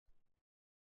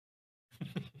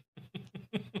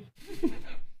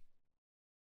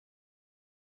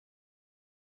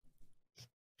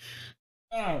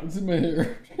Ah, it's in my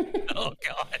hair. Oh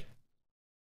god.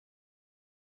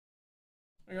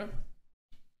 There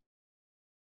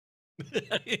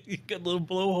You got a little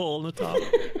blowhole on the top.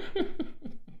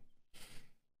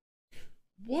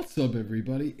 What's up,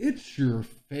 everybody? It's your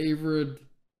favorite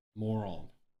moron.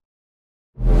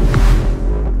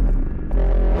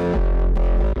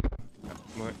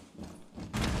 What?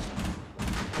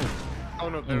 Oh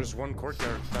no, there's one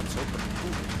courtyard that's open.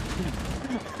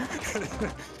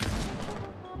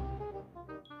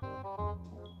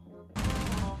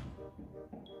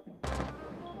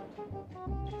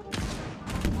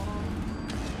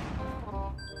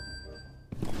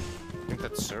 I think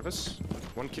that's service.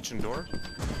 One kitchen door.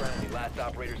 Friendly, last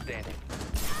operator standing.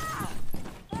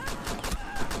 I'm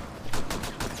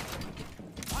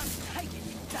taking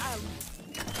you down.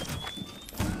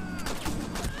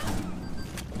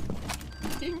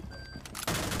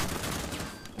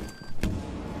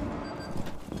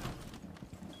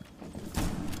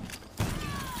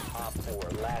 Op 4,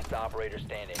 last operator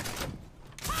standing.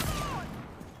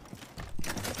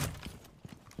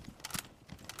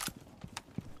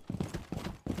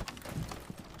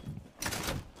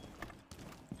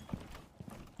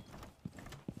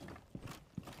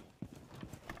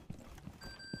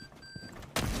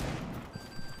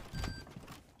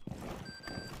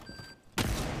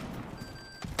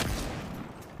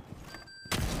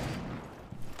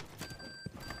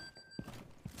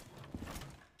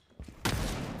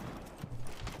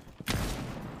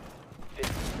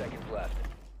 Seconds left.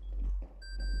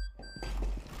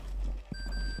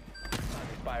 Time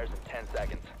expires in 10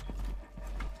 seconds.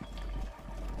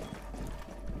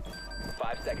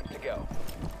 5 seconds to go.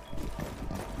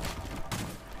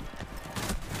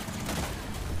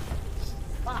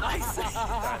 Nice.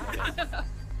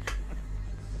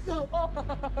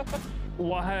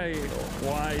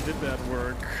 Why did that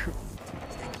work?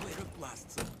 Stay clear of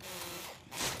blast zone.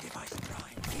 Device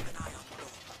prime. Keep an eye on the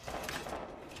door.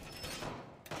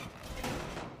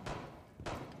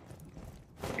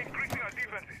 Increasing our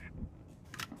defenses.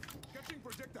 Catching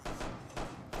projectiles.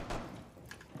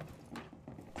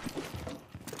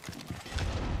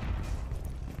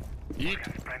 Eat.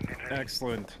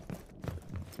 Excellent.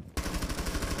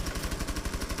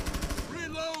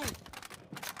 Reload.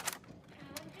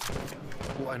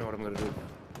 Oh, I know what I'm gonna do.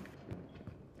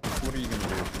 What are you gonna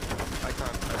do? I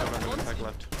can't. I don't have any pack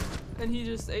left. And he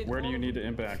just ate. Where do all you of need them. to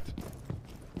impact?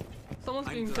 Someone's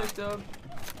being picked up.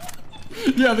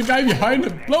 Yeah, the guy behind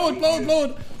him. Blow it, blow it, blow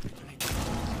it.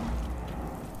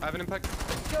 I have an impact.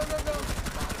 Go, go, go.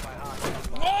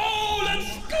 Oh,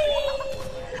 let's go.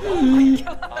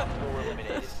 Op 4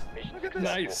 eliminated. Mission Look at this.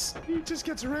 Nice. He just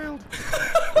gets railed.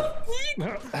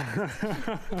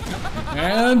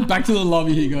 And back to the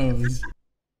lobby he goes.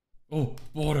 Oh,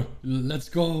 water. Let's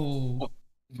go.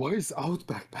 Why is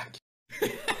Outback back?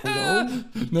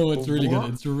 No, it's really What?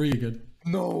 good. It's really good.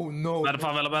 No, no.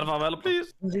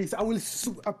 Please. Please, I will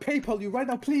PayPal you right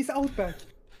now. Please, Outback.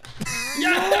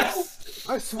 Yes!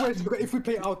 I swear to God, if we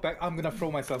play Outback, I'm gonna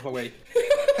throw myself away.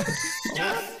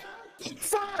 Yes!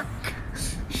 Fuck!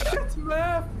 Shit,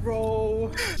 man,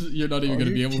 bro. You're not even Are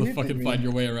gonna be you able to kidding fucking me? find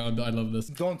your way around. I love this.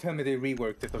 Don't tell me they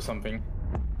reworked it or something.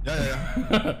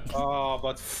 Yeah. Oh,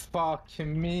 but fuck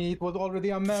me, it was already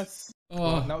a mess.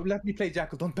 Oh. Now let me play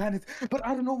Jackal, don't ban it. But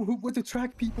I don't know who to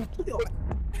track people.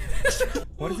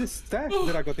 What is this stack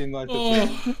that I got invited to?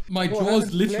 Oh, my Bro, I jaw's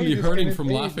haven't literally played this hurting game from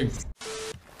in laughing. ages.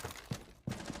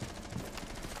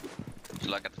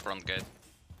 Like at the front gate.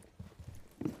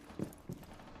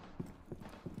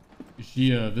 Is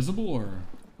she visible or?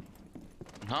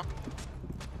 Huh?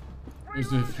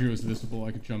 If she was visible,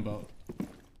 I could jump out.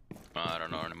 I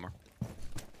don't know anymore.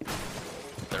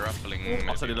 They're rappelling.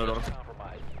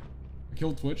 compromised. I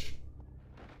killed Twitch.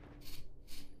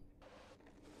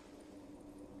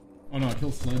 Oh no, I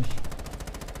killed Sledge.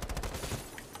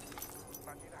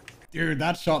 Dude,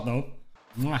 that shot though.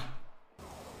 Mwah.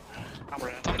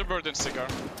 Thunderbird and cigar.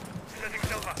 Setting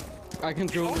Silva. I can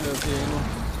throw the piano.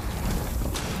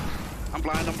 I'm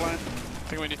blind. I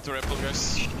think we need to rappel,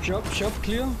 guys. Shop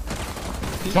clear.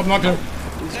 Top knocker.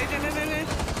 Nay.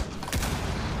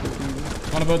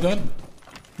 One about done.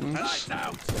 Nice.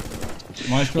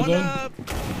 Maestro done.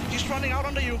 He's running out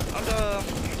under you.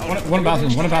 One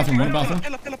bathroom.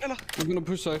 Pillar. I'm gonna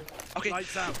push side. Okay.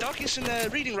 Doc is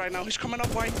in reading right now. He's coming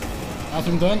up wide.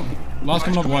 Bathroom done. Last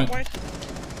one up white.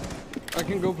 I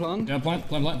can go plant. Yeah, plant.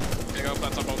 There you go,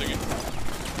 plant up holding it.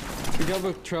 We got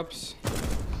the traps.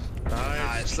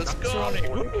 Nice, let's go.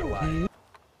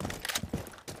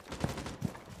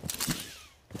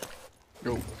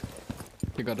 Go.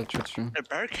 They got a Twitch stream. They're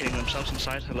barricading themselves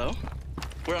inside. Hello?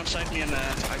 We're on site, me and...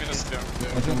 I'm gonna sit down.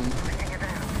 Roger.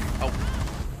 Oh.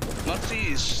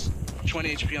 Nazi is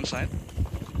 20 HP on side.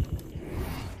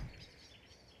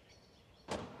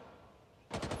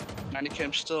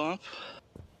 Handicam still up.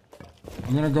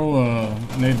 I'm gonna go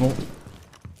nade volt.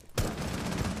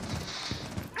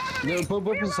 No,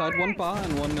 both inside. One bar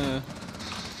and one.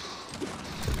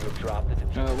 Drop the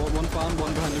diffuser. One bar and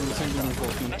one behind the rectangle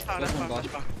reinforcement. That's That's one bar.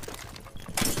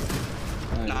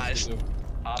 Nice.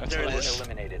 Op There it 4 is.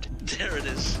 eliminated. There it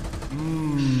is.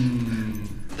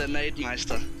 The Nade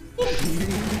Meister.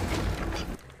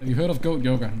 Have you heard of goat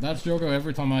yoga? That's yoga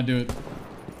every time I do it.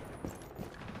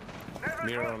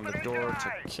 Mirror on the door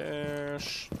to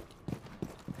cash.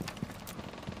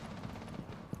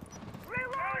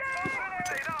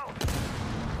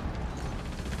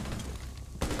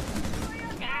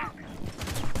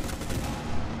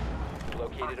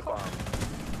 Located a bomb.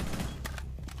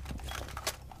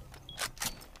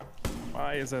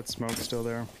 Why is that smoke still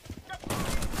there?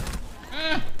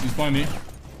 He's by me.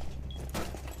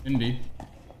 In B.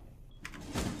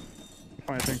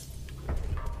 I think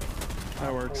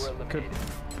that works.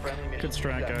 Good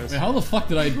strat, guys. Wait, how the fuck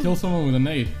did I kill someone with a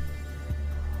nade?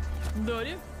 Dör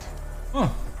ju. Huh.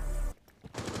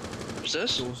 What's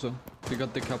this? Also, they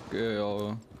got the cup.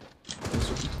 Oh,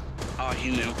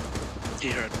 he knew. He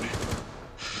heard me.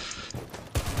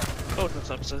 Oh, that's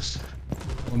upstairs.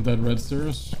 One dead red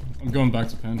stairs. I'm going back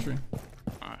to pantry.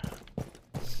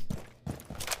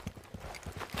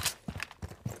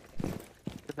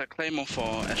 There's a claymore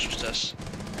for Astros.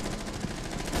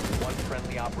 One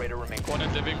friendly operator remains. One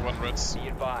in living, one reds. Be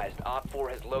advised, Op 4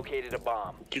 has located a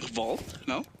bomb. You can vault?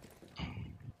 No?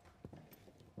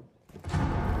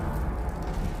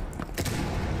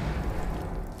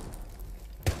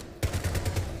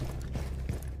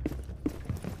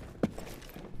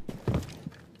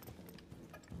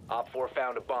 Op 4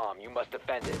 found a bomb. You must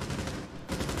defend it.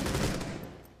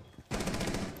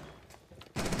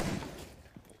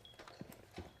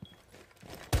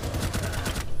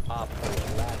 Op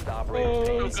 4, last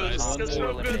operator standing. guys, Op that's 4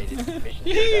 so good. eliminated.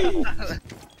 Mission successful.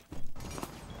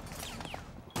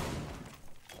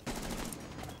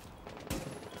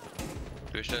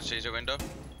 Do you still see the window?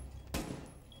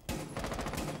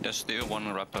 There's still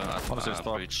one rapper at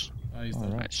breach. He's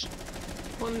dead. Nice.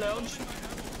 One lounge.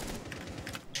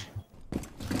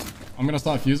 I'm gonna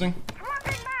start fusing.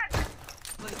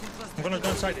 I'm gonna go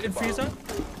inside infuser.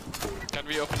 Can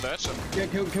we open that? Yeah,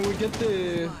 can we get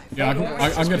the... Yeah, I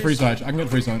can get free sight. I can get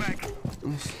free sight.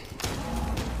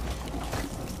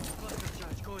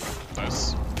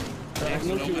 Nice. I have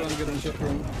no clue to get on ship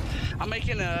room. I'm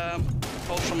making a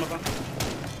hold from above.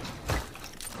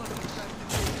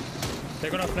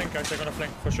 They're gonna flank, guys. They're gonna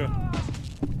flank for sure.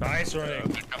 Nice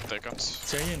running. They come.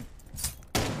 Stay in.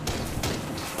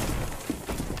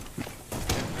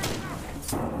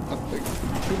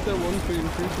 Shoot that one for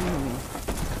inflation.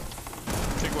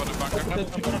 Take one in bunker.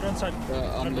 I'm gonna go inside.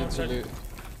 I'm literally...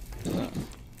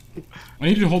 I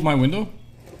need you to hold my window.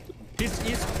 He's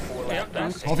yeah,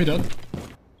 nice. Halfie dead.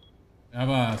 I have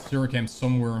a zero cam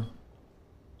somewhere.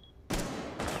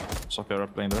 Soccer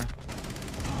up lane there.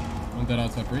 One dead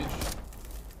outside breach.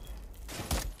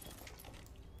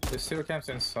 There's zero camps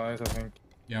inside, I think.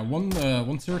 Yeah,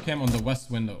 one zero cam on the west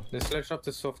window. They sledged up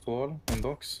the soft wall on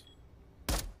docks.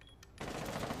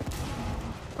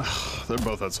 They're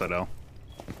both outside L.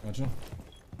 Gotcha.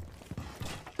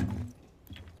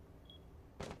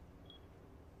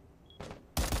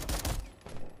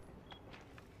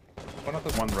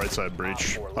 One right side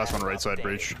breach. Last one right side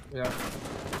breach. Yeah.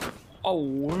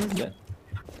 Oh, yeah.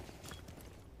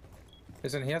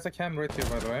 Listen, he has a cam right here,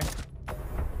 by the way.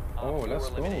 Oh, let's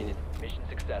go. Mission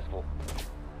successful.